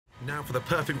Now for the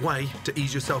perfect way to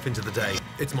ease yourself into the day.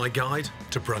 It's my guide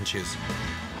to brunches.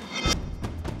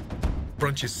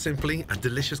 Brunch is simply a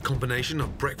delicious combination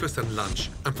of breakfast and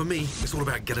lunch. And for me, it's all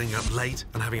about getting up late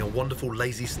and having a wonderful,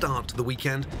 lazy start to the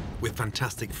weekend with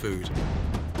fantastic food.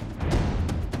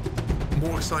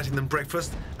 More exciting than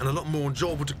breakfast and a lot more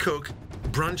enjoyable to cook,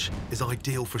 brunch is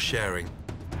ideal for sharing.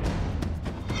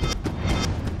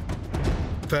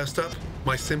 First up,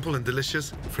 my simple and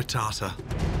delicious frittata.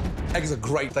 Eggs are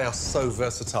great, they are so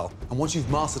versatile. And once you've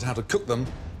mastered how to cook them,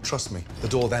 trust me, the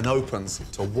door then opens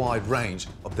to a wide range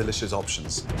of delicious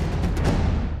options.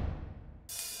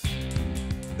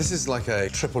 This is like a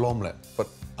triple omelette, but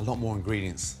a lot more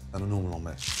ingredients than a normal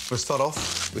omelette. We'll start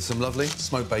off with some lovely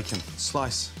smoked bacon.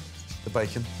 Slice the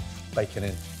bacon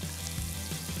in.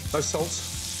 No salt,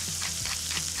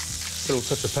 a little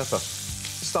touch of pepper.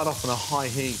 Start off on a high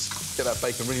heat, get that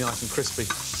bacon really nice and crispy.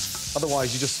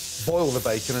 Otherwise, you just boil the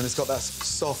bacon and it's got that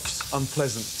soft,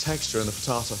 unpleasant texture in the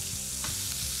frittata.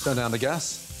 Turn down the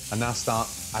gas and now start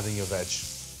adding your veg.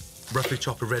 Roughly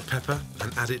chop a red pepper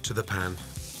and add it to the pan.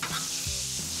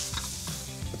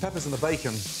 The peppers and the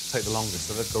bacon take the longest,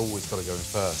 so they've always got to go in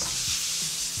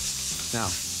first. Now,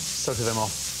 saute them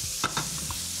off.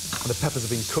 And the peppers have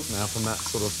been cooked now from that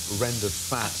sort of rendered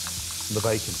fat from the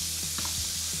bacon.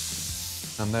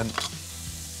 And then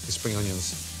the spring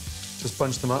onions. Just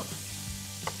bunch them up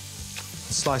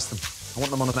and slice them. I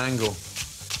want them on an angle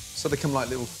so they come like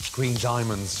little green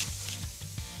diamonds.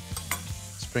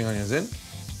 Spring onions in.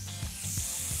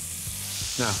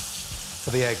 Now,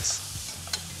 for the eggs.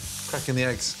 Cracking the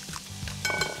eggs.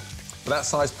 For that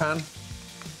size pan,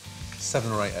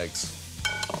 7 or 8 eggs.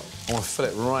 I want to fill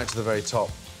it right to the very top.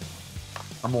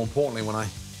 And more importantly, when I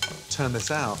turn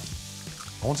this out,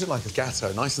 I want it like a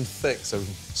gatto, nice and thick, so we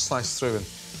can slice through and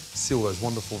see all those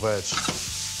wonderful veg.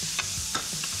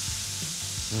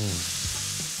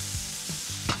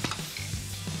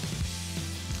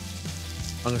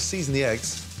 I'm going to season the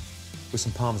eggs with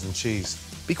some Parmesan cheese.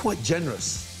 Be quite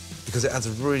generous, because it adds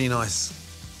a really nice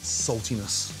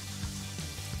saltiness.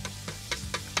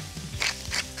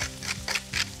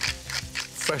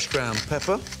 Fresh ground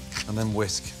pepper, and then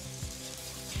whisk.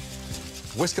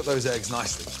 Whisk up those eggs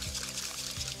nicely.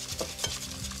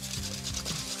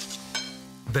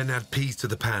 Then add peas to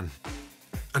the pan.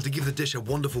 And to give the dish a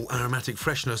wonderful aromatic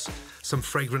freshness, some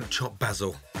fragrant chopped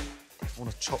basil. I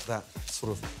want to chop that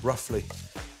sort of roughly,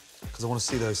 because I want to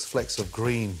see those flecks of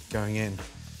green going in.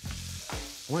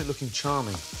 I want it looking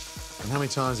charming. And how many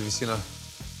times have you seen a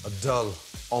dull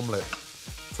omelette?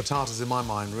 Frittatas, in my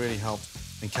mind, really help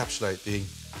encapsulate the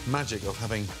magic of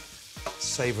having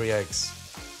savoury eggs,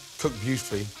 cooked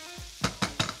beautifully,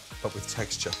 but with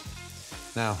texture.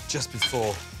 Now, just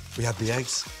before we add the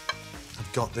eggs,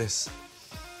 I've got this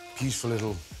beautiful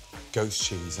little goat's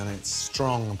cheese, and it's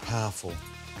strong and powerful.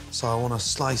 So I want to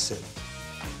slice it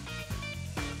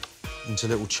into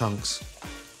little chunks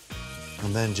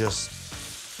and then just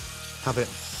have it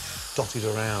dotted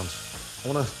around.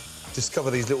 I want to discover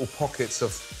these little pockets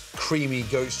of creamy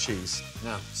goat's cheese.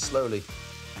 Now, slowly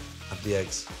add the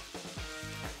eggs.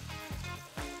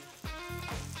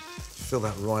 Fill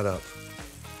that right up.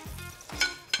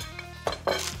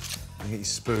 And get your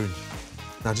spoon.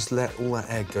 Now just let all that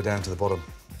egg go down to the bottom.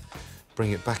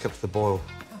 Bring it back up to the boil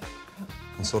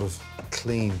and sort of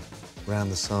clean around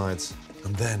the sides.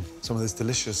 And then some of this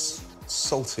delicious,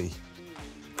 salty,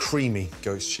 creamy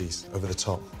goat's cheese over the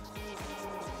top.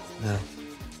 Now,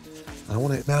 I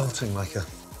want it melting like a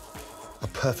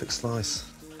perfect slice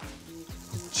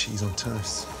of cheese on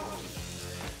toast.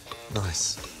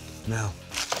 Nice. Now,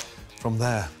 from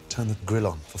there, turn the grill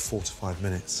on for 4 to 5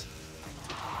 minutes.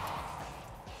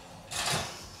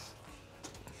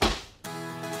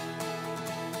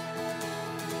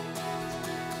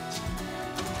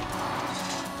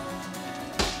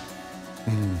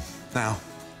 Now,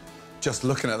 just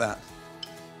looking at that,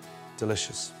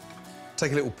 delicious.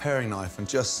 Take a little paring knife and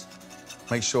just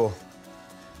make sure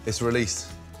it's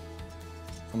released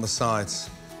from the sides.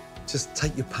 Just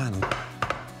take your pan and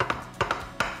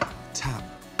tap.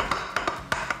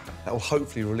 That will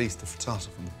hopefully release the frittata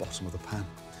from the bottom of the pan.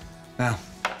 Now,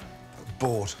 put the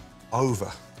board over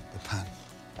the pan.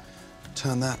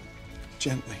 Turn that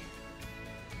gently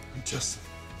and just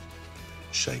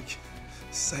shake.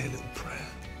 Say a little prayer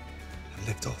and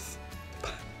lift off the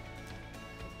pan.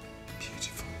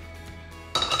 Beautiful.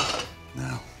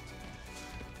 Now,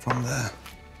 from there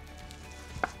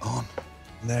on,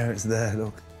 there it's there,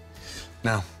 look.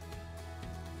 Now,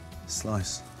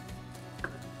 slice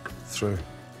through.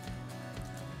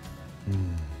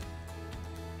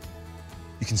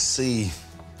 You can see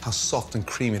how soft and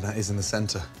creamy that is in the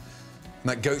centre. And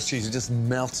that goat's cheese is just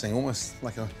melting, almost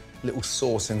like a little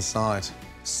sauce inside.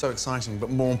 So exciting, but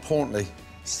more importantly,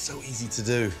 so easy to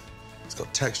do. It's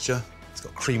got texture, it's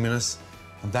got creaminess,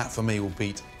 and that for me will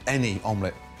beat any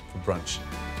omelette for brunch.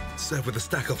 Served with a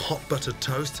stack of hot buttered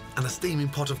toast and a steaming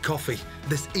pot of coffee,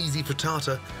 this easy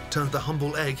frittata turns the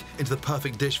humble egg into the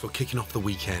perfect dish for kicking off the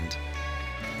weekend.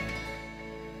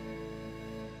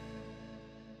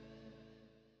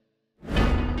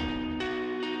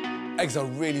 Eggs are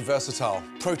really versatile,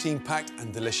 protein-packed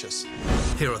and delicious.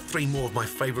 Here are 3 more of my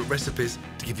favourite recipes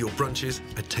to give your brunches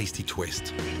a tasty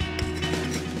twist.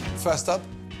 First up,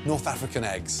 North African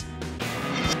eggs.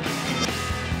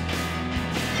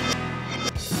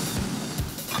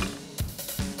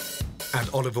 Add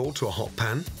olive oil to a hot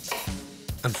pan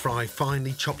and fry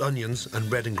finely chopped onions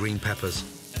and red and green peppers.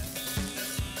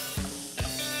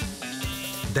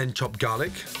 Then chop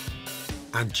garlic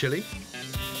and chilli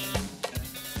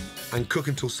and cook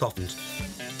until softened.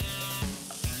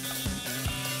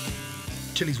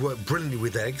 Chilies work brilliantly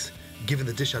with eggs, giving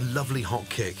the dish a lovely hot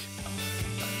kick.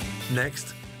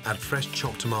 Next, add fresh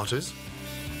chopped tomatoes,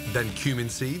 then cumin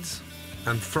seeds,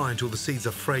 and fry until the seeds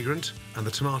are fragrant and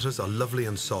the tomatoes are lovely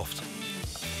and soft.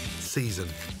 Season.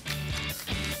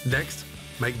 Next,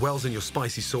 make wells in your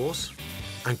spicy sauce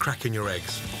and crack in your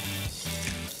eggs.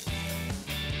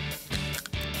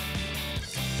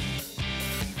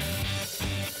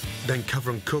 Then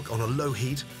cover and cook on a low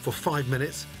heat for 5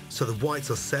 minutes so the whites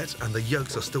are set and the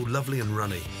yolks are still lovely and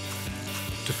runny.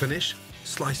 To finish,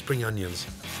 slice spring onions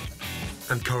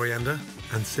and coriander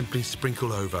and simply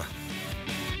sprinkle over.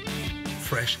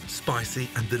 Fresh, spicy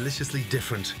and deliciously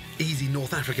different. Easy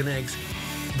North African eggs,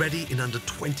 ready in under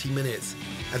 20 minutes.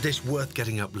 A dish worth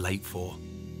getting up late for.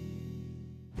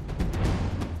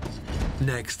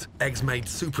 Next, eggs made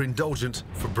super indulgent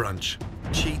for brunch.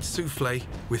 Cheese soufflé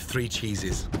with 3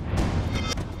 cheeses.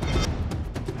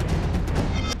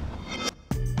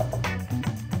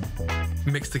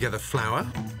 Mix together flour,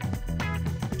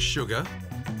 sugar,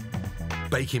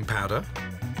 baking powder,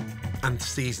 and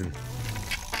season.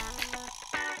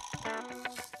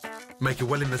 Make a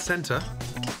well in the center,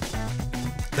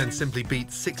 then simply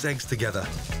beat 6 eggs together.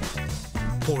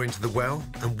 Pour into the well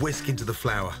and whisk into the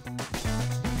flour.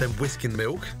 Then whisk in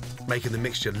milk, making the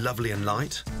mixture lovely and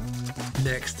light.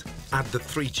 Next, add the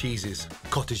 3 cheeses,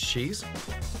 cottage cheese,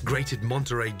 grated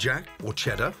Monterey Jack or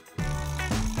cheddar,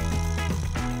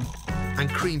 and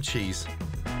cream cheese.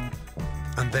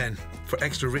 And then, for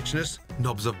extra richness,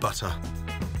 knobs of butter.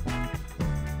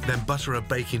 Then butter a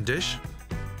baking dish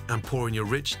and pour in your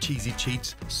rich cheesy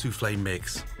cheese soufflé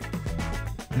mix.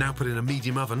 Now put in a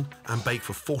medium oven and bake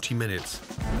for 40 minutes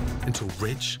until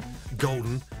rich,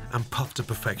 golden and puffed to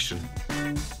perfection.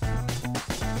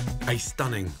 A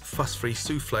stunning, fuss-free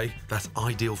soufflé that's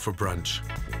ideal for brunch.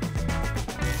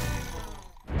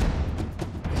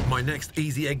 My next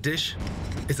easy egg dish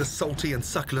is a salty and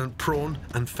succulent prawn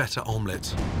and feta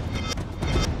omelette.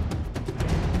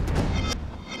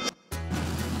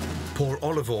 Pour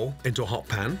olive oil into a hot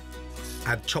pan,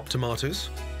 add chopped tomatoes,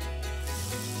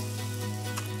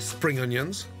 spring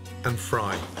onions and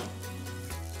fry.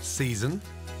 Season.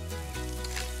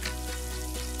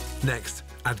 Next,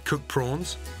 add cooked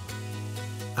prawns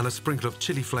and a sprinkle of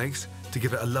chili flakes to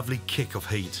give it a lovely kick of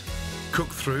heat. Cook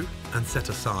through and set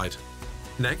aside.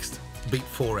 Next, beat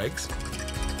 4 eggs.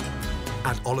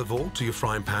 Add olive oil to your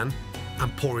frying pan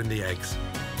and pour in the eggs.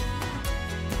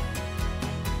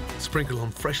 Sprinkle on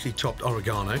freshly chopped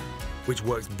oregano, which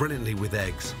works brilliantly with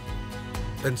eggs.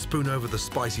 Then spoon over the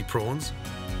spicy prawns,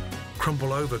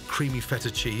 crumble over creamy feta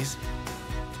cheese,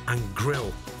 and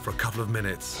grill for a couple of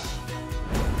minutes.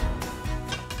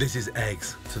 This is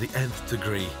eggs to the nth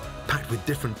degree, packed with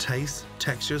different tastes,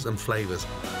 textures, and flavors,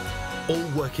 all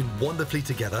working wonderfully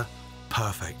together.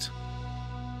 Perfect.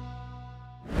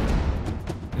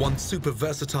 One super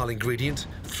versatile ingredient,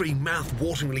 3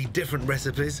 mouth-wateringly different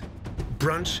recipes.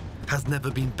 Brunch has never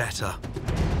been better.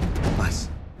 Nice.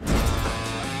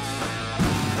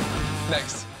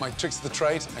 Next, my tricks of the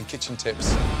trade and kitchen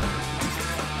tips.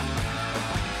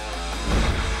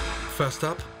 First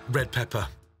up, red pepper.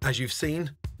 As you've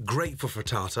seen, great for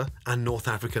frittata and North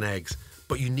African eggs,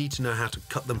 but you need to know how to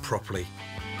cut them properly.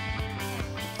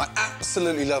 I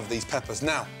absolutely love these peppers.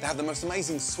 Now, they have the most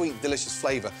amazing, sweet, delicious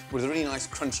flavour with a really nice,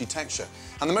 crunchy texture.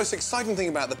 And the most exciting thing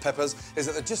about the peppers is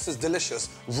that they're just as delicious,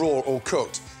 raw or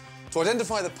cooked. To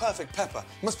identify the perfect pepper,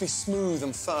 it must be smooth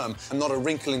and firm and not a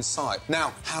wrinkle inside.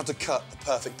 Now, how to cut the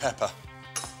perfect pepper.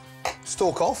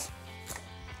 Stalk off,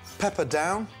 pepper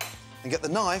down, and get the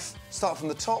knife, start from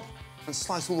the top and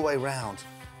slice all the way around.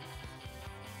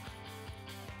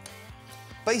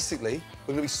 Basically,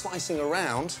 we're going to be slicing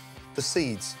around the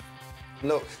seeds.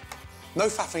 Look, no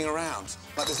faffing around,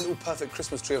 like this little perfect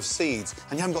Christmas tree of seeds,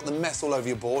 and you haven't got the mess all over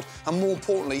your board, and more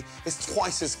importantly, it's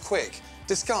twice as quick.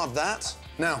 Discard that.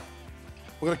 Now,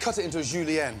 we're going to cut it into a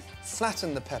julienne.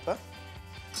 Flatten the pepper,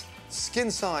 skin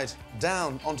side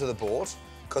down onto the board,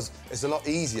 because it's a lot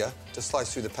easier to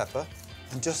slice through the pepper,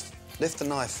 and just lift the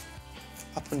knife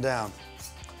up and down.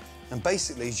 And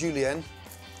basically, julienne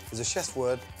is a chef's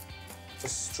word for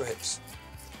strips.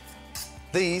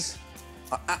 These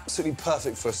are absolutely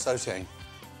perfect for sautéing.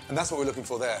 And that's what we're looking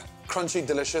for there. Crunchy,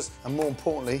 delicious, and more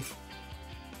importantly,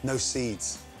 no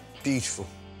seeds. Beautiful.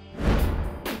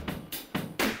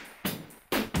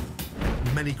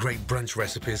 Many great brunch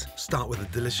recipes start with a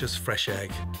delicious fresh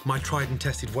egg. My tried and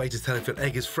tested way to tell if an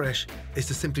egg is fresh is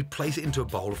to simply place it into a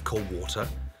bowl of cold water.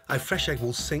 A fresh egg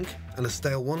will sink and a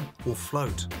stale one will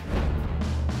float.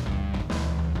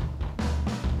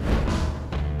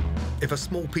 If a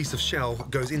small piece of shell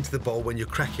goes into the bowl when you're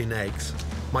cracking eggs,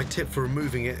 my tip for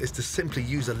removing it is to simply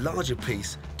use a larger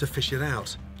piece to fish it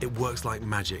out. It works like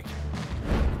magic.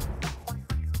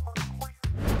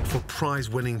 For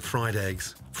prize-winning fried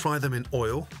eggs, fry them in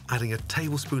oil, adding a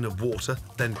tablespoon of water,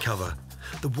 then cover.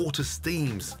 The water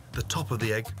steams the top of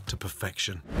the egg to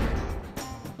perfection.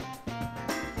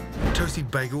 Toasted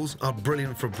bagels are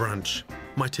brilliant for brunch.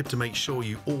 My tip to make sure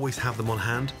you always have them on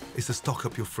hand is to stock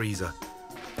up your freezer.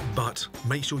 But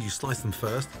make sure you slice them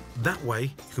first. That way,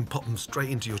 you can pop them straight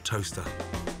into your toaster.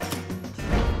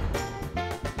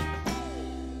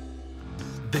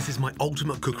 This is my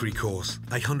ultimate cookery course,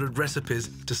 100 recipes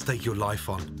to stake your life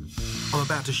on. I'm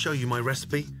about to show you my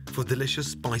recipe for delicious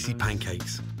spicy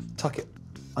pancakes. Tuck it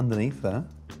underneath there,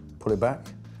 pull it back,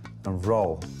 and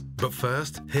roll. But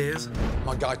first, here's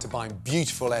my guide to buying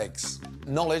beautiful eggs.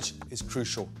 Knowledge is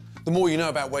crucial. The more you know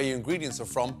about where your ingredients are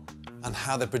from and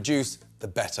how they're produced, the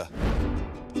better.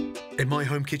 In my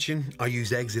home kitchen, I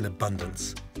use eggs in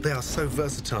abundance. They are so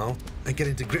versatile, and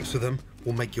getting to grips with them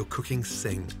will make your cooking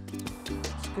sing.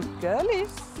 Good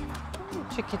girlies.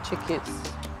 Chickets.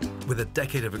 With a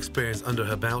decade of experience under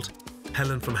her belt,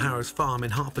 Helen from Harrow's Farm in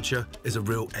Hertfordshire is a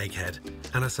real egghead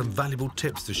and has some valuable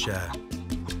tips to share.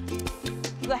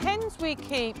 The hens we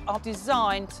keep are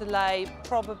designed to lay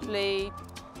probably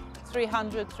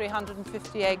 300,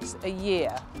 350 eggs a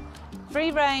year.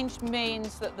 Free range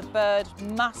means that the bird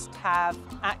must have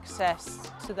access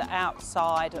to the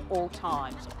outside at all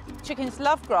times. Chickens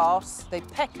love grass, they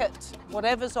peck at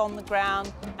whatever's on the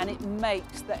ground, and it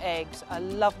makes the eggs a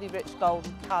lovely rich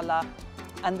golden colour,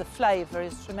 and the flavour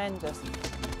is tremendous.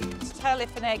 To tell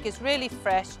if an egg is really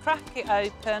fresh, crack it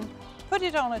open, put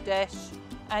it on a dish,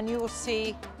 and you will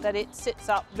see that it sits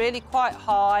up really quite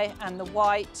high and the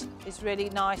white is really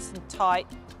nice and tight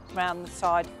around the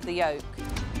side of the yolk.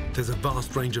 There's a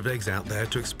vast range of eggs out there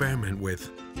to experiment with.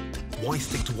 Why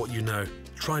stick to what you know?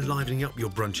 Try livening up your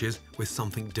brunches with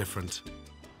something different.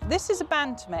 This is a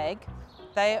bantam egg.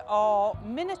 They are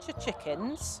miniature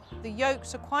chickens. The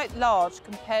yolks are quite large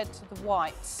compared to the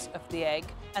whites of the egg,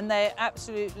 and they're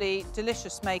absolutely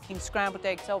delicious making scrambled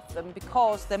eggs of them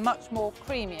because they're much more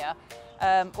creamier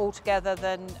altogether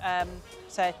than,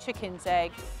 say, a chicken's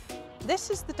egg. This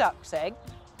is the duck's egg.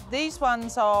 These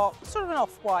ones are sort of an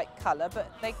off-white colour, but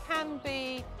they can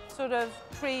be sort of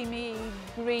creamy,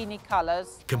 greeny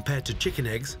colours. Compared to chicken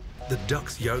eggs, the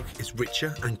duck's yolk is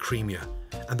richer and creamier,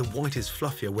 and the white is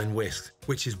fluffier when whisked,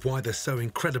 which is why they're so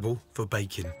incredible for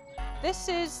baking. This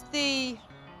is the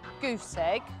goose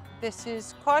egg. This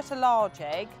is quite a large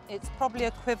egg. It's probably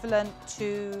equivalent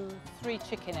to 3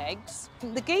 chicken eggs.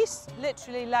 The geese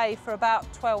literally lay for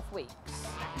about 12 weeks.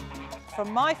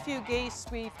 From my few geese,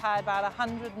 we've had about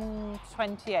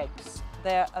 120 eggs.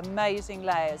 They're amazing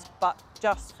layers, but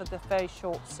just for the very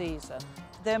short season.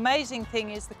 The amazing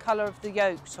thing is the colour of the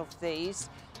yolks of these.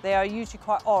 They are usually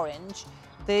quite orange.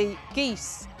 The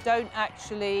geese don't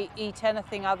actually eat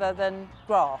anything other than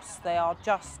grass. They are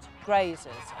just grazers,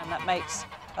 and that makes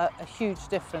a huge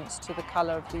difference to the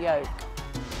colour of the yolk.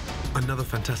 Another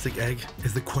fantastic egg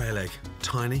is the quail egg.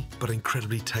 Tiny, but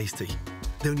incredibly tasty.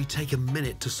 They only take a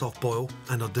minute to soft boil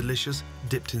and are delicious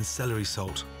dipped in celery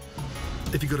salt.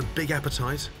 If you've got a big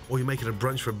appetite or you're making a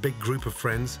brunch for a big group of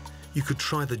friends, you could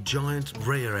try the giant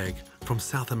rare egg from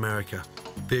South America,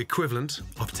 the equivalent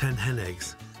of 10 hen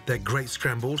eggs. They're great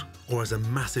scrambled or as a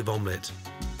massive omelette.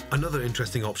 Another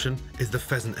interesting option is the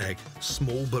pheasant egg.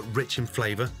 Small but rich in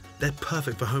flavour, they're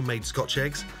perfect for homemade Scotch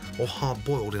eggs or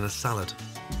hard-boiled in a salad.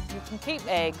 You can keep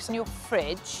eggs in your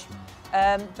fridge,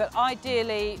 but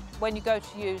ideally, when you go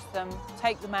to use them,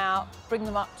 take them out, bring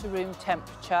them up to room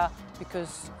temperature,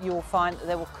 because you'll find that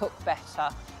they will cook better.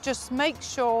 Just make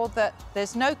sure that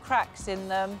there's no cracks in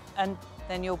them, and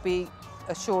then you'll be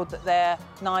assured that they're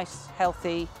nice,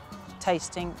 healthy,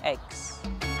 tasting eggs.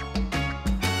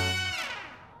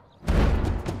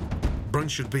 Brunch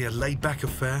should be a laid-back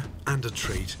affair and a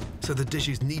treat, so the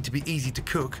dishes need to be easy to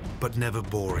cook, but never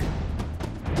boring.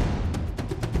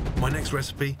 My next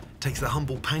recipe takes the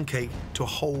humble pancake to a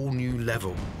whole new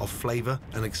level of flavour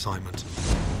and excitement.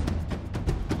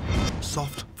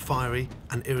 Soft, fiery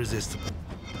and irresistible.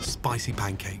 Spicy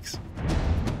pancakes.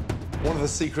 One of the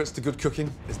secrets to good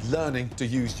cooking is learning to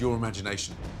use your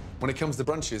imagination. When it comes to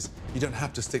brunches, you don't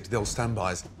have to stick to the old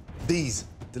standbys. These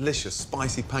delicious,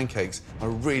 spicy pancakes are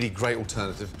a really great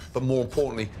alternative, but more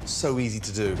importantly, so easy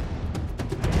to do.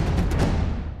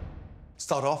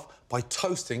 Start off by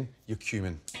toasting your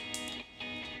cumin.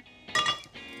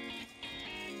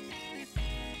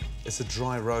 It's a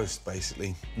dry roast,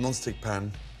 basically. Non-stick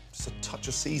pan, just a touch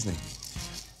of seasoning.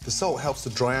 The salt helps to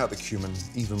dry out the cumin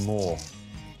even more.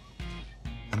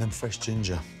 And then fresh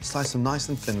ginger. Slice them nice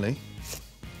and thinly.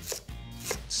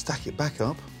 Stack it back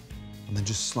up, and then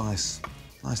just slice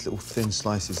nice little thin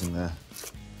slices in there.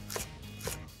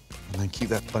 And then keep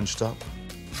that bunched up.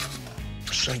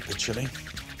 Shake the chilli.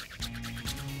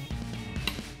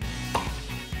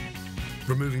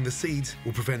 Removing the seeds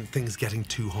will prevent things getting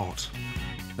too hot.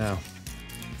 Now,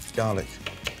 garlic.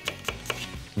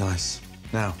 Nice.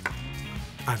 Now,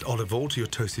 add olive oil to your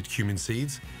toasted cumin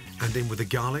seeds, and in with the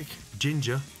garlic,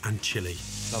 ginger and chilli.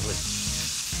 Lovely.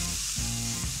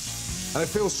 And it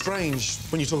feels strange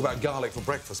when you talk about garlic for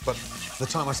breakfast, but the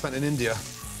time I spent in India,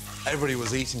 everybody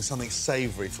was eating something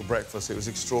savoury for breakfast. It was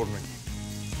extraordinary.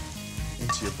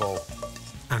 Into your bowl.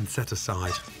 And set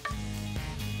aside.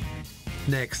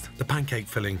 Next, the pancake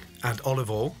filling. Add olive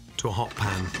oil to a hot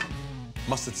pan.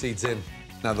 Mustard seeds in.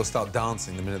 Now they'll start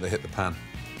dancing the minute they hit the pan.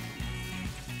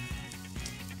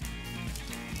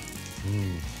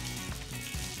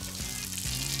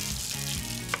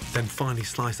 Then finely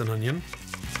slice an onion.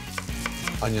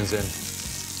 Onions in.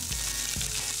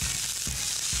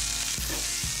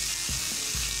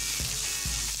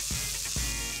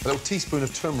 A little teaspoon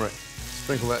of turmeric.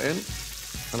 Sprinkle that in.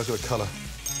 And look at the colour.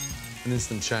 An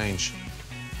instant change.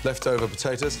 Leftover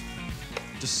potatoes,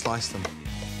 just slice them.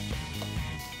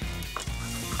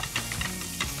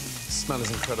 The smell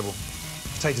is incredible.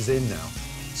 Potatoes in now.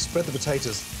 Spread the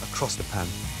potatoes across the pan.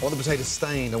 I want the potatoes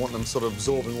stained. I want them sort of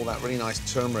absorbing all that really nice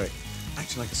turmeric,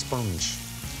 acting like a sponge.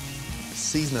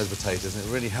 Season those potatoes, and it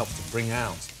really helps to bring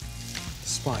out the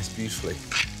spice beautifully.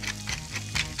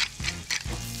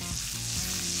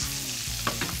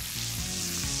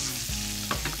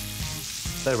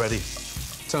 They're ready.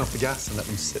 Turn off the gas and let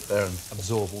them sit there and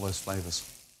absorb all those flavours.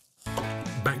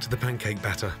 Back to the pancake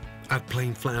batter. Add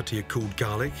plain flour to your cooled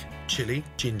garlic, chilli,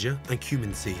 ginger and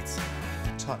cumin seeds.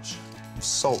 A touch of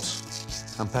salt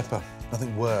and pepper.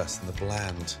 Nothing worse than the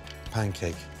bland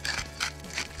pancake.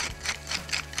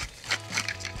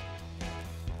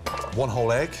 1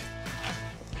 whole egg,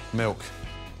 milk.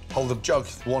 Hold the jug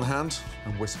with one hand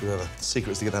and whisk with the other. The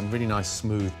secret is to get that really nice,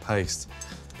 smooth paste,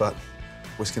 but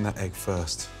whisking that egg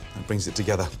first. That brings it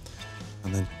together,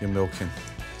 and then your milk in.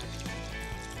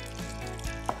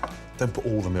 Don't put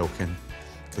all the milk in,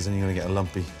 because then you're going to get a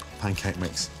lumpy pancake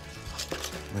mix.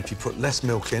 And if you put less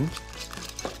milk in,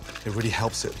 it really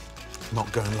helps it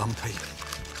not going lumpy.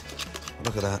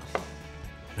 Look at that.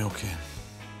 Milk in.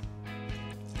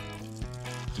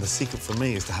 And the secret for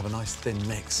me is to have a nice thin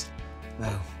mix.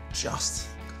 Now, just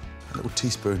a little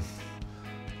teaspoon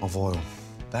of oil.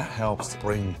 That helps to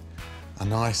bring a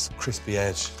nice crispy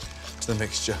edge to the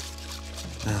mixture.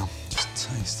 Now, just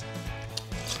taste.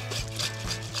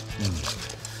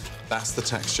 That's the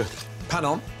texture. Pan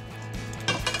on.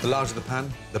 The larger the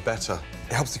pan, the better.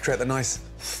 It helps to create a nice,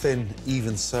 thin,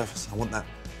 even surface. I want that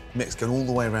mix going all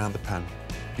the way around the pan.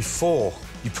 Before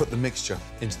you put the mixture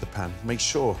into the pan, make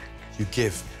sure you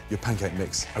give your pancake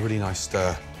mix a really nice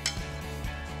stir.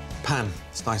 Pan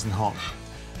is nice and hot.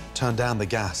 Turn down the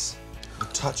gas. A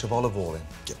touch of olive oil in.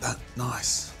 Get that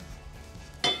nice.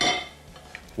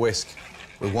 Whisk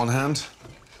with one hand.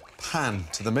 Pan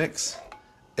to the mix.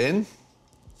 In.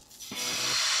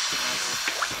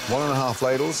 1½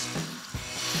 ladles.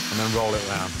 And then roll it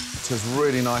around. So it's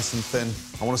really nice and thin.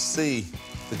 I want to see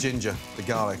the ginger, the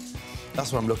garlic.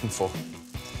 That's what I'm looking for.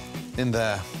 In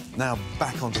there. Now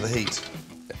back onto the heat.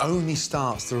 It only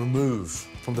starts to remove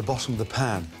from the bottom of the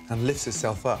pan and lifts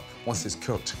itself up once it's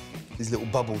cooked. These little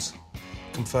bubbles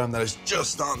confirm that it's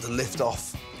just starting to lift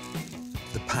off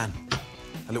the pan.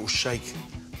 A little shake,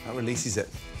 that releases it.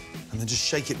 And then just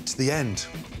shake it to the end.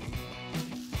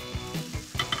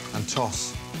 And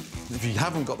toss. If you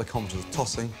haven't got the confidence of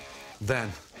tossing, then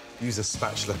use a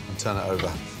spatula and turn it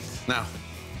over. Now,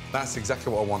 that's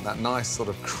exactly what I want, that nice sort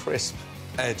of crisp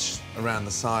edge around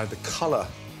the side. The colour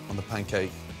on the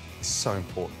pancake is so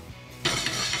important.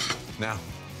 Now,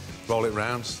 roll it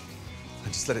round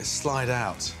and just let it slide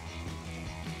out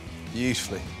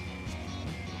beautifully.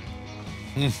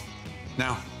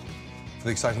 Now, for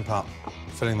the exciting part,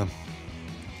 filling them.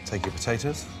 Take your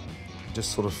potatoes,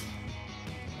 just sort of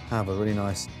have a really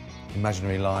nice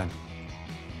imaginary line.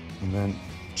 And then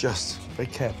just very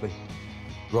carefully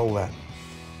roll that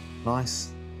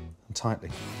nice and tightly.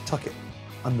 Tuck it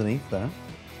underneath there,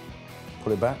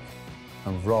 pull it back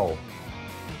and roll.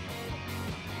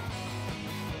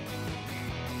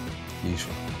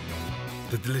 Beautiful.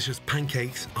 The delicious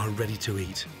pancakes are ready to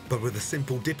eat, but with a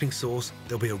simple dipping sauce,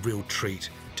 they'll be a real treat.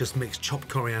 Just mix chopped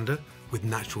coriander with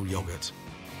natural yogurt.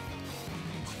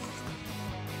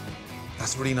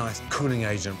 That's a really nice cooling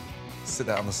agent. Sit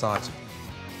that on the side.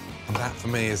 And that, for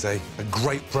me, is a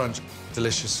great brunch.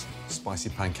 Delicious, spicy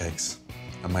pancakes.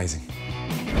 Amazing.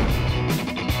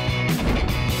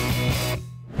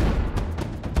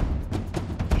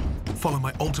 Follow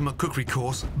my ultimate cookery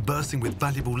course, bursting with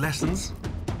valuable lessons,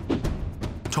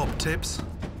 top tips,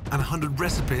 and 100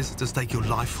 recipes to stake your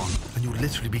life on, and you'll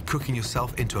literally be cooking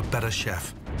yourself into a better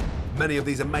chef. Many of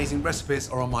these amazing recipes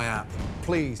are on my app.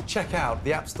 Please check out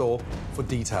the App Store for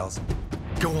details.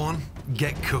 Go on,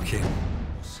 get cooking.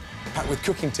 Packed with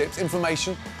cooking tips,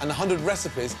 information, and 100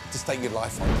 recipes to stake your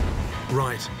life on.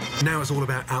 Right, now it's all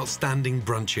about outstanding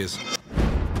brunches.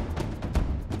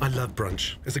 I love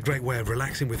brunch. It's a great way of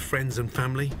relaxing with friends and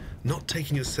family, not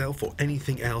taking yourself or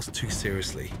anything else too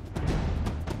seriously.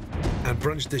 And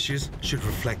brunch dishes should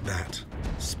reflect that.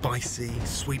 Spicy,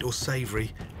 sweet or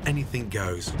savoury, anything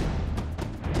goes.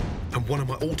 And one of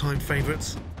my all-time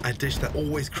favourites, a dish that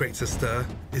always creates a stir,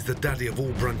 is the daddy of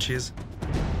all brunches,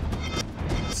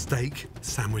 steak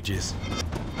sandwiches.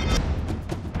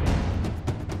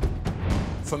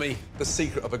 For me, the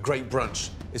secret of a great brunch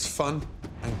is fun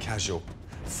and casual.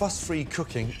 Fuss-free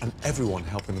cooking and everyone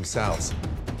helping themselves.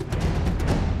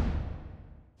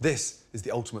 This is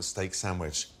the ultimate steak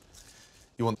sandwich.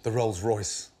 You want the Rolls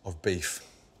Royce of beef.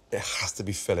 It has to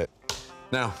be fillet.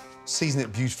 Now, season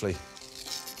it beautifully.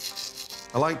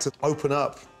 I like to open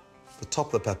up the top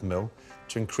of the pepper mill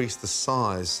to increase the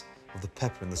size of the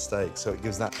pepper in the steak, so it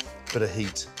gives that bit of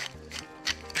heat.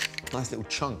 Nice little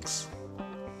chunks.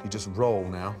 You just roll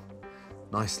now,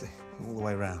 nicely, all the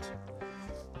way around.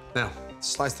 Now,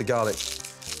 slice the garlic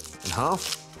in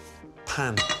half.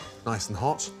 Pan nice and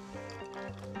hot.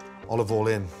 Olive oil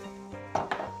in.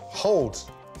 Hold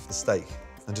the steak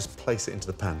and just place it into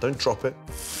the pan. Don't drop it.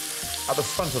 At the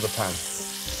front of the pan.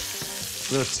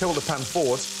 We're going to tilt the pan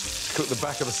forward to cook the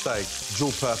back of the steak,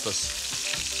 dual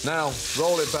purpose. Now,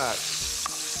 roll it back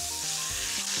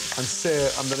and sear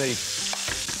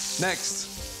underneath. Next,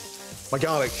 my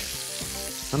garlic.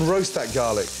 And roast that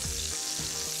garlic.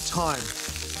 Thyme.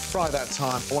 Fry that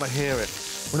thyme. I want to hear it.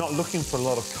 We're not looking for a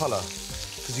lot of colour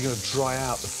because you're going to dry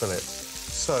out the fillet.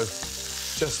 So,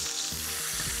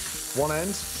 just one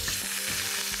end.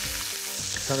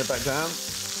 Turn it back down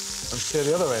and sear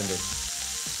the other ending.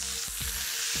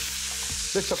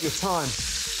 Lift up your thyme,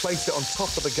 place it on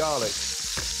top of the garlic.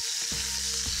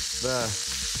 There.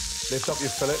 Lift up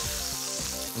your fillet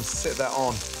and sit that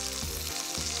on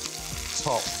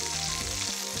top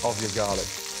of your garlic.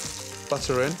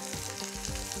 Butter in.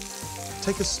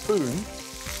 Take a spoon,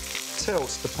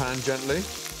 tilt the pan gently,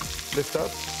 lift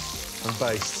up and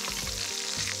baste.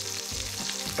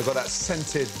 I've got that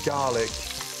scented garlic,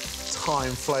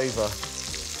 thyme flavour.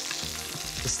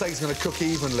 The steak's going to cook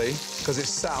evenly because it's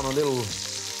sat on a little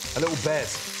bed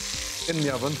in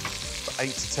the oven for 8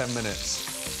 to 10 minutes.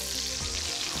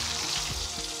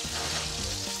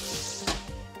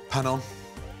 Pan on.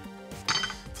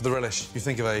 For the relish, you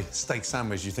think of a steak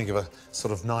sandwich, you think of a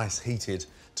sort of nice heated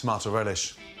tomato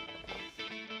relish.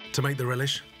 To make the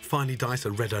relish, finely dice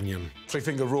a red onion.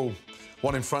 3-finger rule.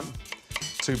 1 in front,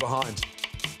 2 behind.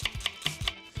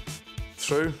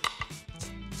 Through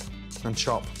and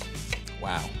chop.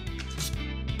 Wow.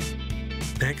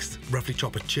 Next, roughly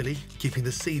chop a chilli, keeping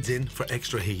the seeds in for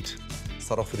extra heat.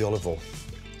 Start off with the olive oil.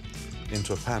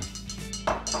 Into a pan.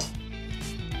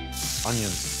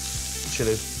 Onions,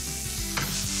 chilli.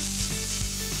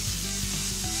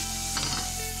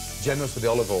 Generous with the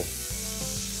olive oil.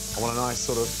 I want a nice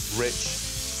sort of rich,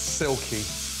 silky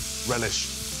relish.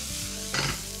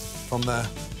 From there,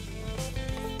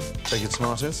 take your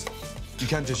tomatoes. You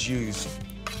can just use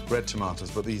red tomatoes,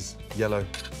 but these yellow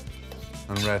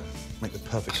and red make the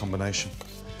perfect combination.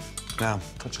 Now,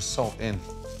 put your salt in,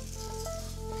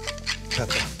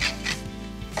 pepper,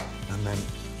 and then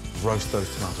roast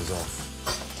those tomatoes off.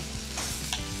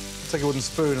 Take a wooden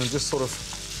spoon and just sort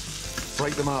of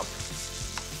break them up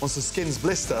Once the skins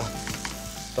blister,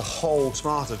 the whole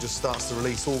tomato just starts to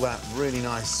release all that really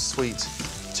nice, sweet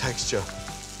texture.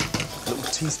 A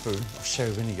little teaspoon of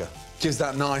sherry vinegar gives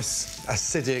that nice,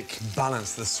 acidic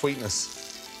balance to the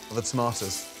sweetness of the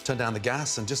tomatoes. Turn down the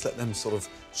gas and just let them sort of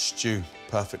stew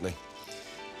perfectly.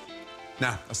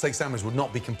 Now, a steak sandwich would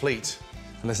not be complete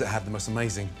unless it had the most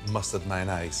amazing mustard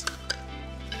mayonnaise.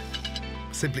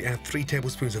 Simply add 3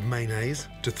 tablespoons of mayonnaise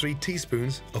to 3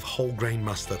 teaspoons of whole grain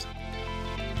mustard.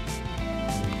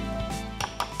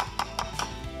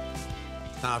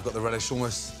 Now I've got the relish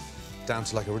almost down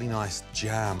to like a really nice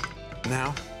jam.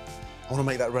 Now, I want to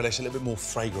make that relish a little bit more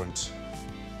fragrant.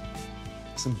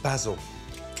 Some basil.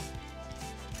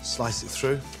 Slice it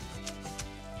through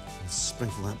and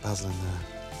sprinkle that basil in there.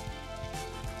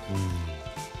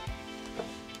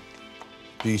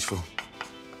 Beautiful.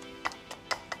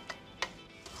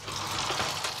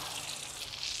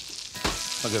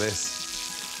 Look at this.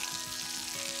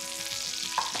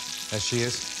 There she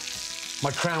is. My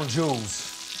crown jewels.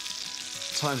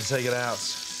 Time to take it out.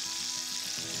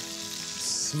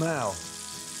 Smell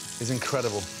is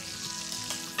incredible.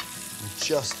 And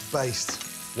just baste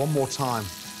one more time.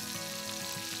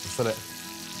 The fillet.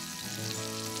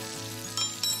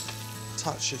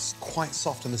 Touch, it's quite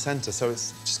soft in the centre, so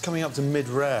it's just coming up to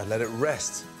mid-rare. Let it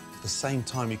rest at the same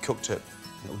time you cooked it.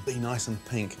 It'll be nice and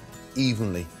pink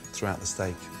evenly throughout the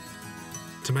steak.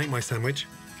 To make my sandwich,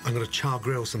 I'm going to char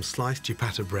grill some sliced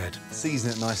ciabatta bread.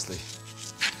 Season it nicely.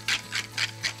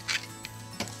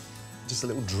 Just a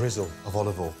little drizzle of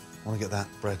olive oil. I want to get that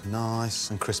bread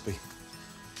nice and crispy.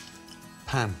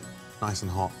 Pan, nice and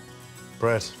hot.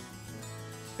 Bread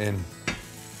in,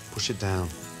 push it down.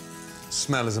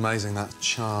 Smell is amazing, that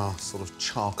sort of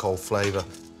charcoal flavour.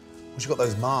 Once you've got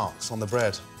those marks on the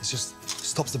bread, it just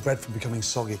stops the bread from becoming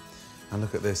soggy. And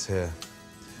look at this here.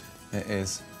 It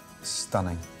is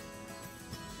stunning.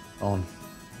 On.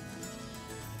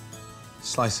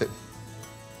 Slice it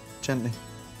gently.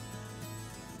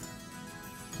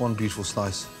 One beautiful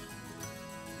slice.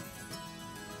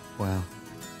 Wow.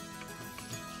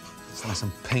 It's nice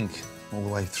and pink all the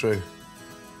way through.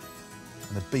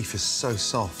 And the beef is so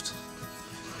soft.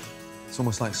 It's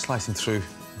almost like slicing through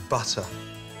butter.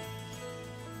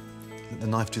 Let the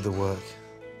knife do the work.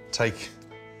 Take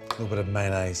a little bit of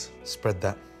mayonnaise, spread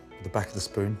that with the back of the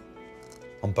spoon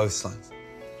on both sides.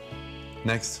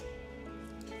 Next,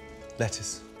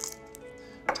 lettuce.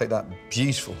 Take that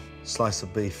beautiful slice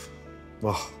of beef.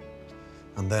 Oh,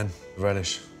 and then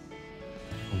relish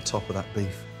on top of that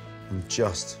beef. And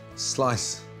just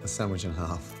slice the sandwich in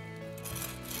half.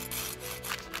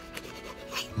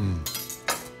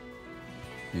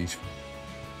 Beautiful.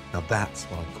 Now that's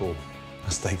what I call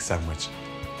a steak sandwich.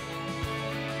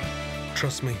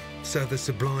 Trust me, serve this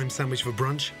sublime sandwich for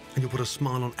brunch and you'll put a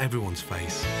smile on everyone's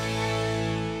face.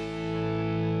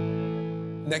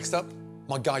 Next up,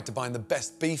 my guide to buying the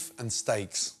best beef and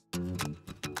steaks.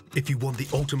 If you want the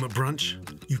ultimate brunch,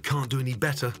 you can't do any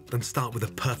better than start with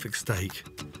a perfect steak.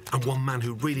 And one man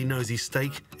who really knows his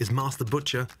steak is Master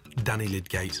Butcher, Danny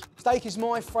Lidgate. Steak is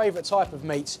my favourite type of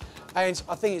meat, and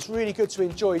I think it's really good to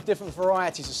enjoy different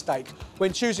varieties of steak.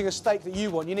 When choosing a steak that you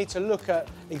want, you need to look at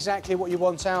exactly what you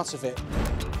want out of it.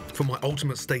 For my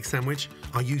ultimate steak sandwich,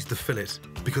 I use the fillet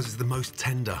because it's the most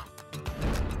tender.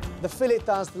 The fillet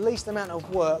does the least amount of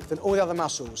work than all the other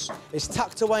muscles. It's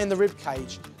tucked away in the rib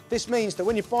cage. This means that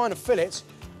when you're buying a fillet,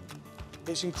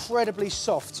 it's incredibly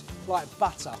soft, like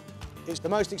butter. It's the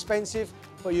most expensive,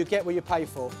 but you get what you pay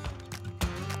for.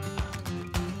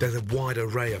 There's a wide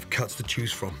array of cuts to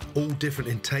choose from, all different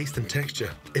in taste and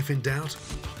texture. If in doubt,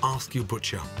 ask your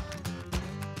butcher.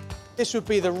 This would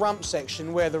be the rump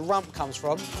section, where the rump comes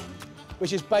from,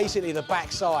 which is basically the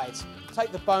backside.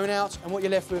 Take the bone out, and what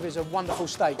you're left with is a wonderful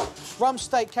steak. Rump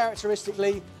steak,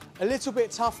 characteristically, a little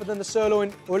bit tougher than the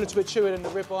sirloin, or a little bit chewier than the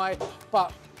ribeye,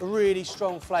 but a really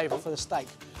strong flavour for the steak.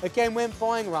 Again, when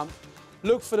buying rump,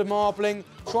 look for the marbling,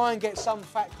 try and get some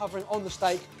fat covering on the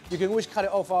steak. You can always cut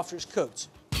it off after it's cooked.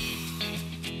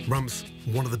 Rump's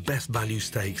one of the best value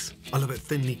steaks. I love it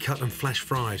thinly cut and flash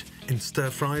fried, in stir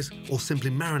fries, or simply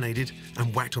marinated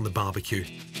and whacked on the barbecue.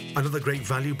 Another great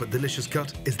value but delicious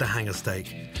cut is the hanger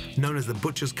steak, known as the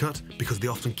butcher's cut because they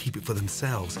often keep it for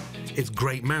themselves. It's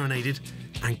great marinated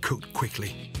and cooked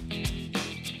quickly.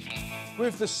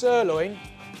 With the sirloin,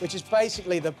 which is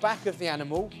basically the back of the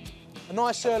animal, a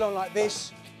nice sirloin like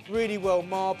this, really well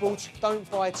marbled, don't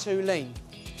buy too lean.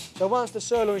 So once the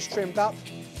sirloin's trimmed up,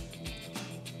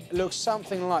 it looks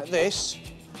something like this.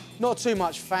 Not too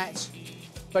much fat,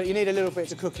 but you need a little bit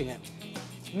to cooking it.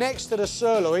 Next to the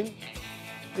sirloin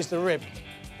is the rib.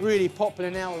 Really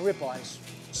popular now with ribeyes.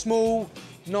 Small,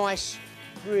 nice,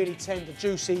 really tender,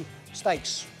 juicy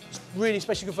steaks. It's really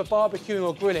especially good for barbecuing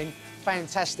or grilling.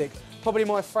 Fantastic. Probably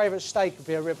my favourite steak would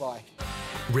be a ribeye.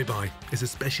 Ribeye is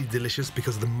especially delicious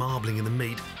because the marbling in the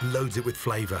meat loads it with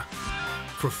flavour.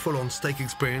 For a full-on steak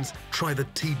experience, try the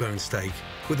T-bone steak,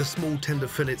 with a small tender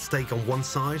fillet steak on one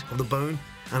side of the bone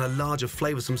and a larger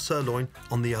flavoursome sirloin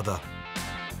on the other.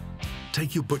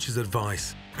 Take your butcher's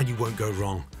advice and you won't go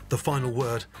wrong. The final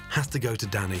word has to go to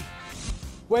Danny.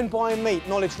 When buying meat,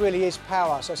 knowledge really is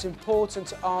power, so it's important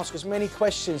to ask as many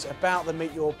questions about the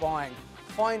meat you're buying.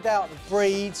 Find out the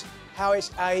breed, how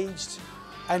it's aged,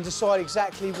 and decide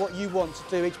exactly what you want to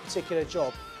do each particular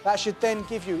job. That should then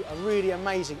give you a really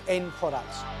amazing end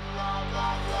product.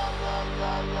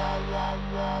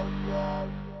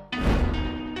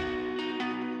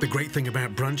 The great thing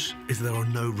about brunch is there are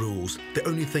no rules. The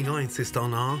only thing I insist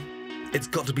on are, it's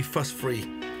got to be fuss-free,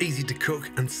 easy to cook,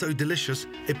 and so delicious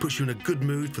it puts you in a good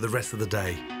mood for the rest of the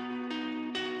day.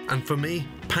 And for me,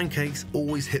 pancakes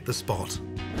always hit the spot.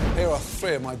 Here are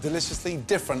 3 of my deliciously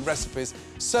different recipes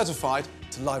certified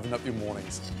to liven up your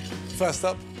mornings. First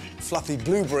up, fluffy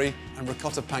blueberry and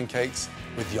ricotta pancakes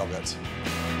with yoghurt.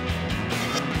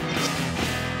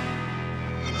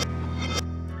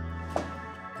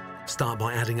 Start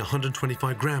by adding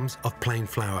 125 grams of plain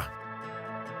flour,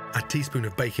 a teaspoon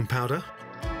of baking powder,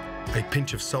 a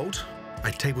pinch of salt,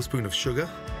 a tablespoon of sugar,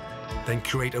 then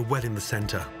create a well in the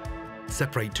centre.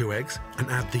 Separate 2 eggs and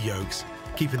add the yolks,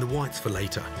 keeping the whites for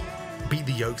later. Beat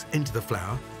the yolks into the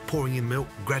flour, pouring in milk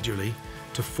gradually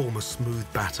to form a smooth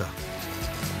batter.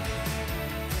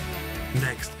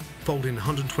 Next, fold in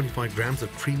 125 grams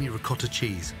of creamy ricotta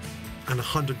cheese and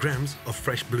 100 grams of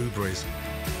fresh blueberries.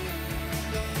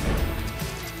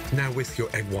 Now whisk your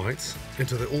egg whites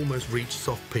until they almost reach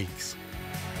soft peaks.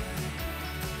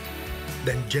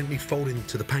 Then gently fold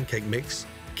into the pancake mix,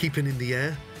 keeping in the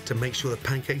air to make sure the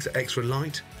pancakes are extra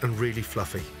light and really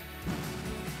fluffy.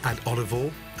 Add olive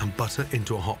oil and butter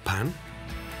into a hot pan,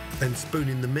 then spoon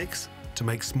in the mix to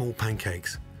make small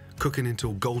pancakes, cooking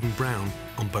until golden brown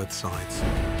on both sides.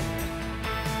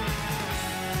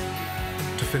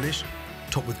 To finish,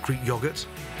 top with Greek yogurt,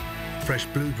 fresh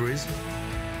blueberries,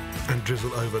 and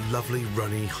drizzle over lovely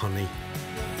runny honey.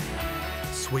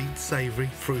 Sweet, savoury,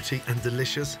 fruity and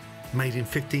delicious, made in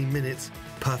 15 minutes,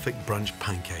 perfect brunch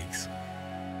pancakes.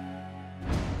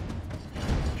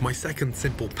 My second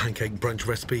simple pancake brunch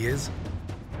recipe is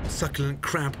succulent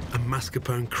crab and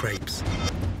mascarpone crepes.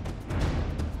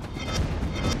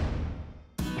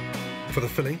 For the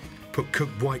filling, put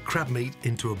cooked white crab meat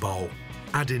into a bowl.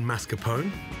 Add in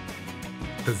mascarpone,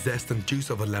 the zest and juice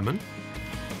of a lemon,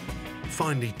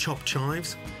 finely chopped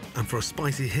chives, and for a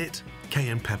spicy hit,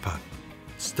 cayenne pepper.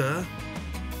 Stir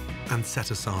and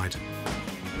set aside.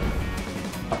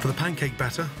 For the pancake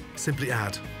batter, simply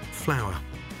add flour,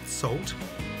 salt,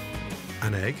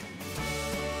 an egg,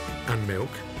 and milk.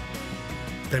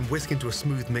 Then whisk into a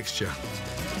smooth mixture.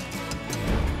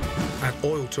 Add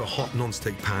oil to a hot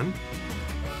non-stick pan.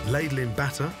 Ladle in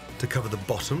batter to cover the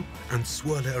bottom and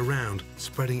swirl it around,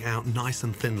 spreading out nice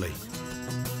and thinly.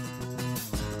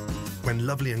 When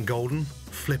lovely and golden,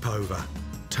 flip over.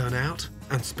 Turn out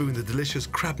and spoon the delicious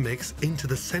crab mix into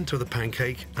the centre of the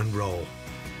pancake and roll.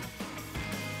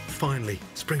 Finally,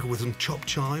 sprinkle with some chopped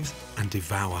chives and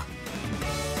devour.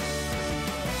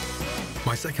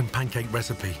 My second pancake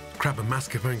recipe, crab and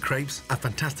mascarpone crepes, a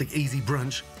fantastic easy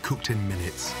brunch cooked in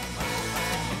minutes.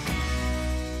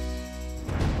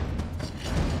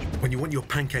 When you want your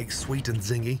pancakes sweet and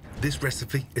zingy, this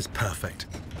recipe is perfect.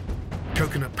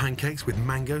 Coconut pancakes with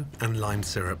mango and lime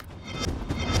syrup.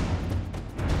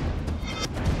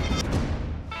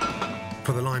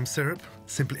 For the lime syrup,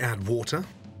 simply add water,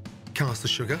 caster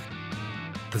sugar,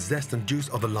 the zest and juice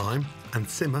of a lime, and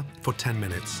simmer for 10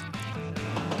 minutes.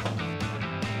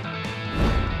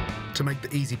 To make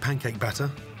the easy pancake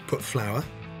batter, put flour,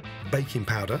 baking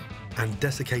powder, and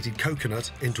desiccated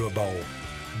coconut into a bowl.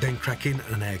 Then crack in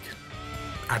an egg.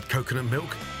 Add coconut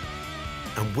milk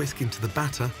and whisk into the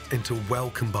batter until well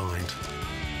combined.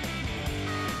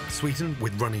 Sweeten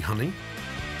with runny honey.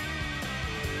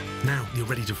 Now you're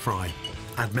ready to fry.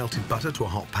 Add melted butter to a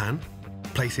hot pan.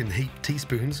 Place in heaped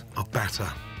teaspoons of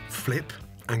batter. Flip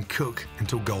and cook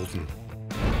until golden.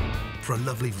 For a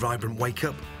lovely vibrant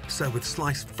wake-up, serve with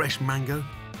sliced fresh mango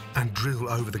and drizzle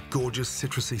over the gorgeous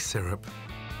citrusy syrup.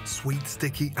 Sweet,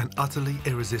 sticky and utterly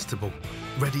irresistible.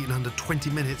 Ready in under 20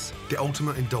 minutes, the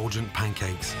ultimate indulgent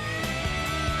pancakes.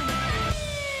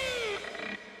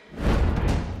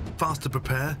 Fast to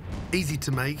prepare, easy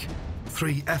to make,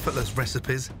 3 effortless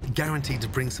recipes guaranteed to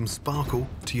bring some sparkle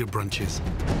to your brunches.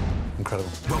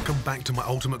 Incredible. Welcome back to my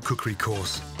ultimate cookery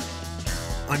course.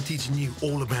 I'm teaching you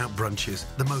all about brunches,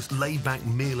 the most laid-back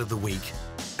meal of the week.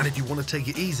 And if you want to take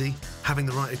it easy, having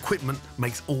the right equipment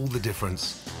makes all the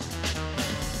difference.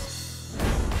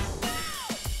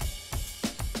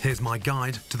 Here's my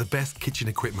guide to the best kitchen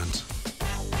equipment.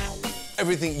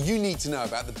 Everything you need to know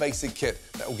about the basic kit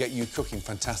that will get you cooking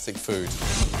fantastic food.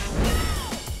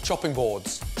 Chopping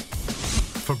boards.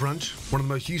 For brunch, one of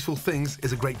the most useful things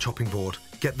is a great chopping board.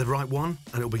 Get the right one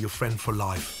and it'll be your friend for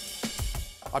life.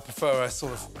 I prefer a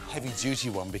sort of heavy-duty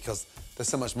one because they're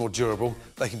so much more durable.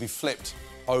 They can be flipped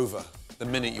over the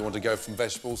minute you want to go from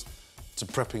vegetables to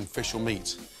prepping fish or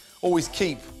meat. Always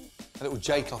keep a little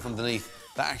J-cloth underneath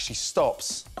that actually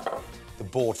stops the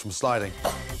board from sliding.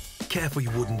 Care for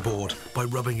your wooden board by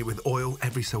rubbing it with oil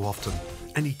every so often.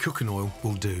 Any cooking oil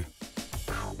will do.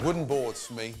 Wooden boards,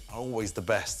 for me, are always the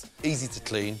best. Easy to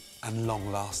clean and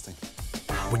long-lasting.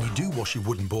 When you do wash your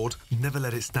wooden board, never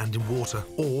let it stand in water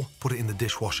or put it in the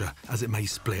dishwasher, as it may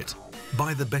split.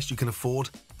 Buy the best you can afford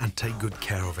and take good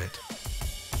care of it.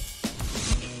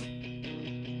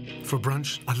 For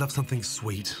brunch, I love something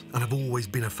sweet, and I've always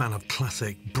been a fan of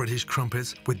classic British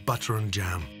crumpets with butter and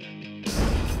jam.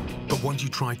 But once you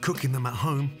try cooking them at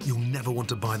home, you'll never want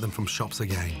to buy them from shops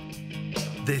again.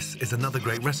 This is another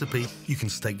great recipe you can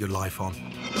stake your life on.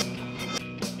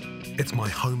 It's my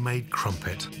homemade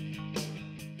crumpet.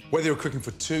 Whether you're cooking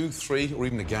for 2, 3, or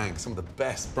even a gang, some of the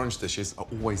best brunch dishes are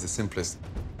always the simplest.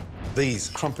 These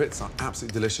crumpets are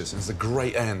absolutely delicious, and it's a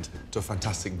great end to a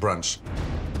fantastic brunch.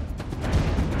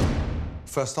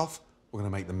 First off, we're going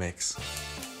to make the mix.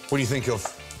 When you think of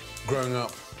growing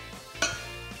up,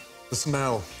 the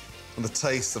smell and the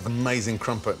taste of amazing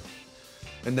crumpet,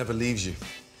 it never leaves you.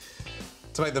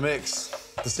 To make the mix,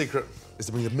 the secret is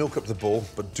to bring the milk up to the boil,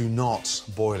 but do not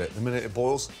boil it. The minute it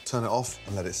boils, turn it off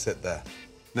and let it sit there.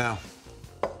 Now,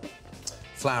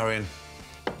 flour in,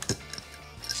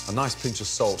 a nice pinch of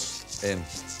salt in.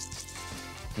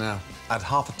 Now, add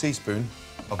half a teaspoon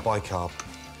of bicarb.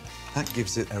 That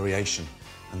gives it aeration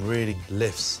and really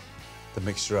lifts the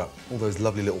mixture up. All those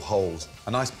lovely little holes.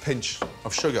 A nice pinch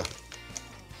of sugar.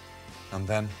 And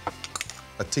then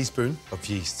a teaspoon of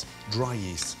yeast, dry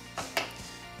yeast.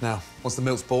 Now, once the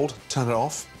milk's boiled, turn it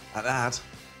off and add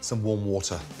some warm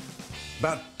water.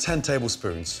 About 10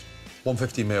 tablespoons,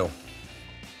 150 ml.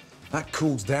 That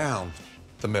cools down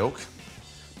the milk,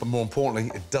 but more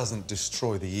importantly, it doesn't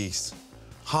destroy the yeast.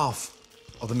 Half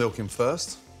of the milk in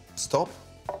first, stop,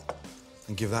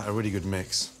 and give that a really good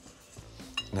mix.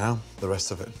 Now, the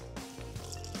rest of it.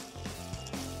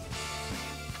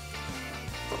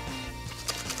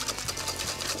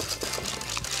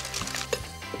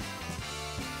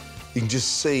 You can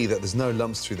just see that there's no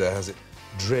lumps through there as it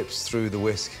drips through the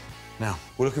whisk. Now,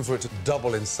 we're looking for it to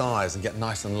double in size and get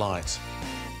nice and light.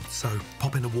 So,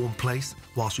 pop in a warm place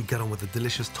whilst you get on with the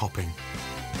delicious topping.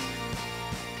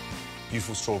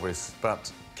 Beautiful strawberries,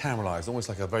 but caramelised, almost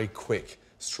like a very quick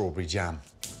strawberry jam.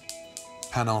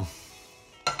 Pan on.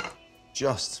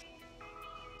 Just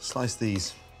slice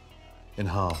these in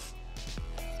half.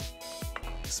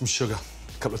 Some sugar,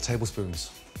 a couple of tablespoons.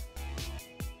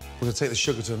 We're going to take the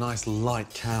sugar to a nice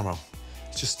light caramel.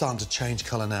 It's just starting to change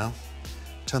colour now.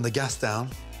 Turn the gas down,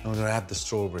 and we're going to add the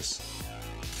strawberries.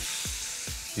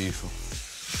 Beautiful.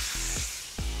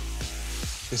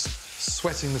 Just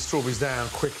sweating the strawberries down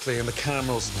quickly, and the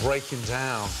caramel's breaking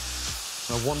down.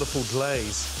 And a wonderful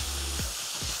glaze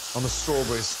on the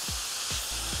strawberries.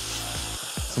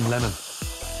 Some lemon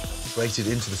grated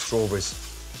into the strawberries.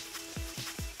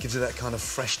 Gives it that kind of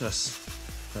freshness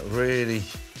that really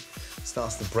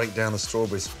starts to break down the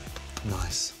strawberries.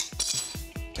 Nice.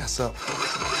 Gas up.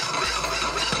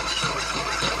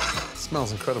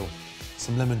 Smells incredible.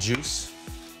 Some lemon juice.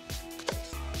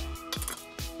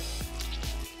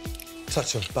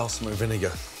 Touch of balsamic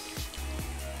vinegar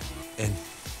in.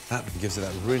 That gives it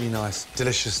that really nice,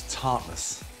 delicious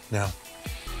tartness. Now,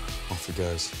 off it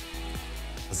goes.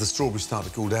 As the strawberries start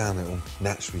to cool down, it will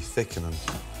naturally thicken and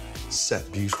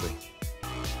set beautifully.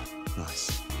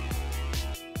 Nice.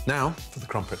 Now, for the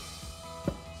crumpet.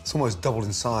 It's almost doubled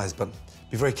in size, but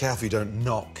be very careful you don't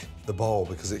knock the bowl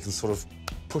because it can sort of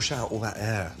push out all that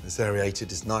air. It's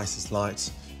aerated, it's nice, it's light.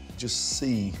 Just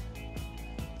see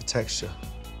the texture.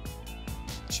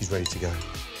 She's ready to go.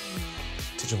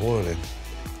 Touch of oil in.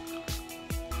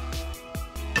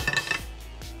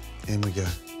 In we go.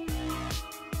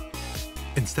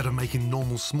 Instead of making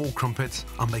normal small crumpets,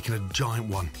 I'm making a giant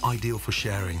one, ideal for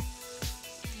sharing.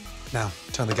 Now,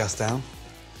 turn the gas down.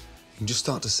 You can just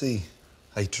start to see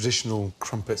a traditional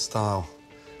crumpet-style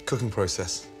cooking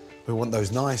process. We want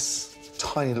those nice,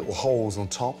 tiny little holes on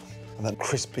top and that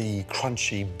crispy,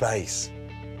 crunchy base.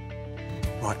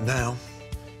 Right now,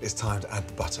 it's time to add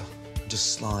the butter.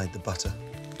 Just slide the butter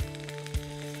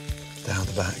down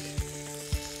the back.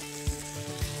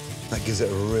 That gives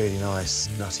it a really nice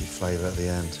nutty flavour at the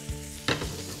end.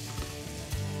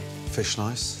 Fish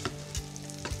slice.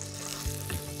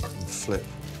 And flip.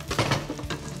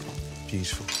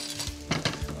 Beautiful.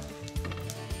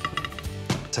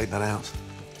 Take that out.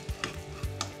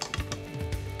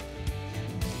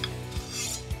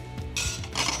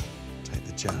 Take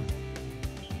the jam.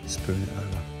 Spoon it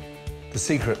over. The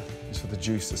secret is for the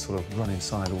juice to sort of run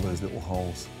inside all those little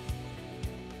holes.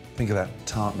 Think of that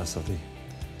tartness of the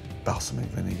balsamic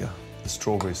vinegar. The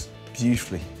strawberries,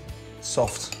 beautifully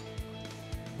soft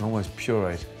and almost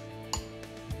pureed,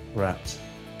 wrapped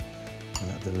in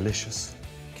that delicious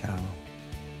caramel.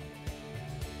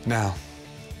 Now,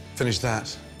 finish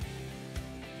that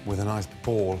with a nice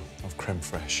ball of creme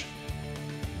fraiche.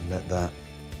 Let that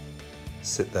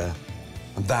sit there.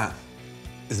 And that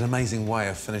is an amazing way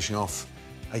of finishing off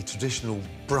a traditional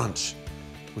brunch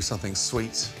with something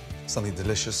sweet, something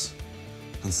delicious,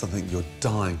 and something you're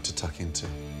dying to tuck into.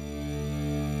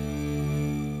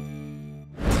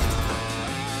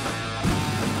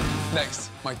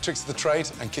 Next, my tricks of the trade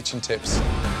and kitchen tips.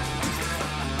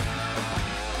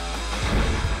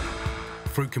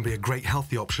 Fruit can be a great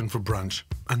healthy option for brunch,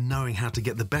 and knowing how to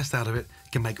get the best out of it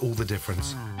can make all the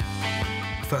difference.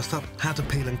 First up, how to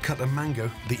peel and cut a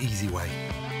mango the easy way.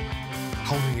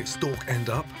 Holding its stalk end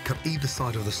up, cut either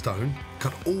side of the stone,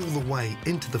 cut all the way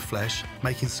into the flesh,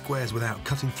 making squares without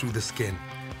cutting through the skin.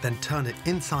 Then turn it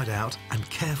inside out and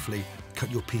carefully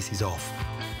cut your pieces off.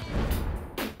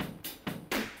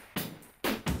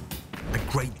 A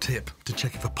great tip to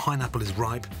check if a pineapple is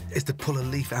ripe is to pull a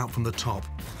leaf out from the top.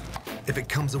 If it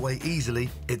comes away easily,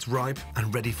 it's ripe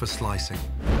and ready for slicing.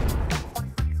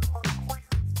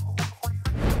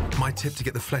 My tip to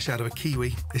get the flesh out of a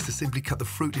kiwi is to simply cut the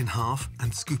fruit in half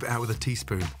and scoop it out with a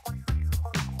teaspoon.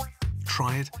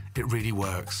 Try it, it really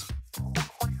works.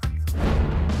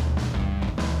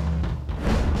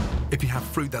 If you have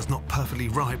fruit that's not perfectly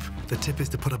ripe, the tip is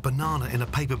to put a banana in a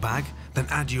paper bag, then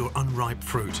add your unripe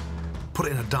fruit. Put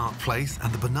it in a dark place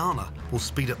and the banana will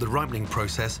speed up the ripening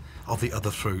process of the other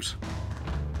fruit.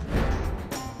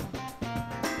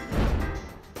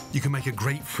 You can make a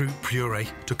grapefruit puree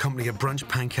to accompany a brunch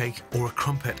pancake or a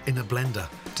crumpet in a blender.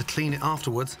 To clean it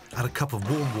afterwards, add a cup of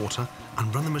warm water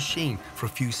and run the machine for a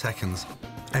few seconds.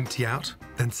 Empty out,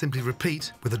 then simply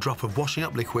repeat with a drop of washing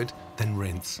up liquid, then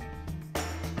rinse.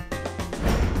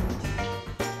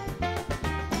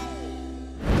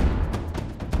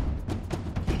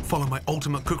 Follow my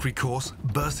ultimate cookery course,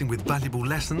 bursting with valuable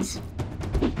lessons,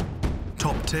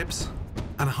 top tips,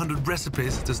 and 100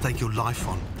 recipes to stake your life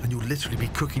on, and you'll literally be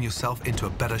cooking yourself into a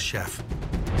better chef.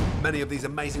 Many of these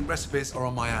amazing recipes are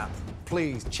on my app.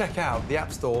 Please check out the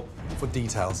App Store for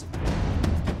details.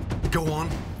 Go on,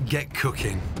 get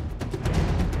cooking.